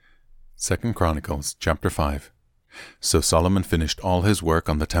2 Chronicles chapter 5. So Solomon finished all his work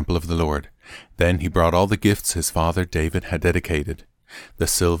on the temple of the Lord. Then he brought all the gifts his father David had dedicated, the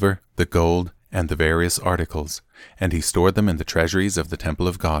silver, the gold, and the various articles, and he stored them in the treasuries of the temple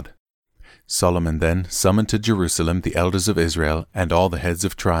of God. Solomon then summoned to Jerusalem the elders of Israel and all the heads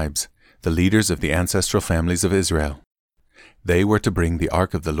of tribes, the leaders of the ancestral families of Israel. They were to bring the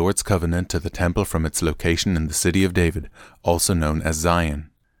ark of the Lord's covenant to the temple from its location in the city of David, also known as Zion.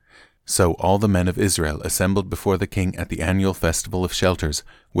 So all the men of Israel assembled before the king at the annual festival of shelters,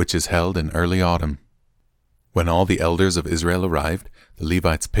 which is held in early autumn. When all the elders of Israel arrived, the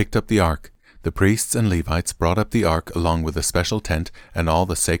Levites picked up the ark. The priests and Levites brought up the ark along with a special tent and all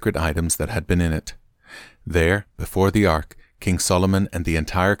the sacred items that had been in it. There, before the ark, King Solomon and the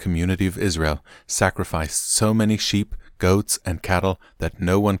entire community of Israel sacrificed so many sheep, goats, and cattle that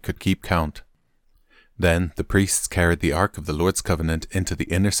no one could keep count. Then the priests carried the ark of the Lord's covenant into the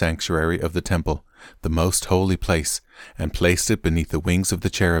inner sanctuary of the temple, the most holy place, and placed it beneath the wings of the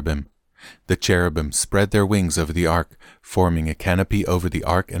cherubim. The cherubim spread their wings over the ark, forming a canopy over the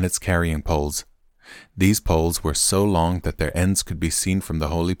ark and its carrying poles. These poles were so long that their ends could be seen from the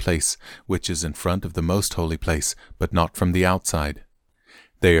holy place, which is in front of the most holy place, but not from the outside.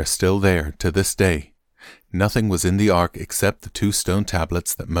 They are still there to this day. Nothing was in the ark except the 2 stone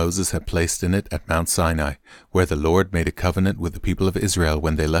tablets that Moses had placed in it at Mount Sinai, where the Lord made a covenant with the people of Israel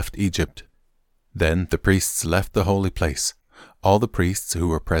when they left Egypt. Then the priests left the holy place. All the priests who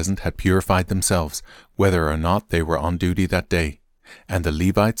were present had purified themselves, whether or not they were on duty that day. And the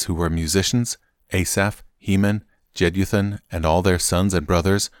Levites who were musicians, Asaph, Heman, Jeduthun, and all their sons and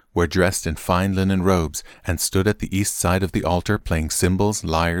brothers, were dressed in fine linen robes and stood at the east side of the altar playing cymbals,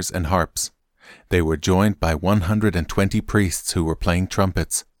 lyres, and harps. They were joined by 120 priests who were playing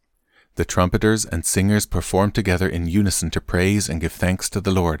trumpets. The trumpeters and singers performed together in unison to praise and give thanks to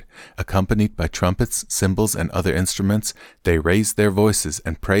the Lord. Accompanied by trumpets, cymbals, and other instruments, they raised their voices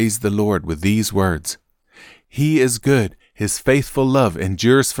and praised the Lord with these words, "He is good, His faithful love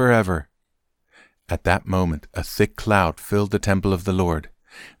endures forever." At that moment, a thick cloud filled the temple of the Lord.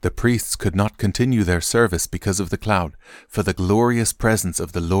 The priests could not continue their service because of the cloud, for the glorious presence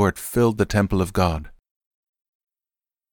of the Lord filled the temple of God.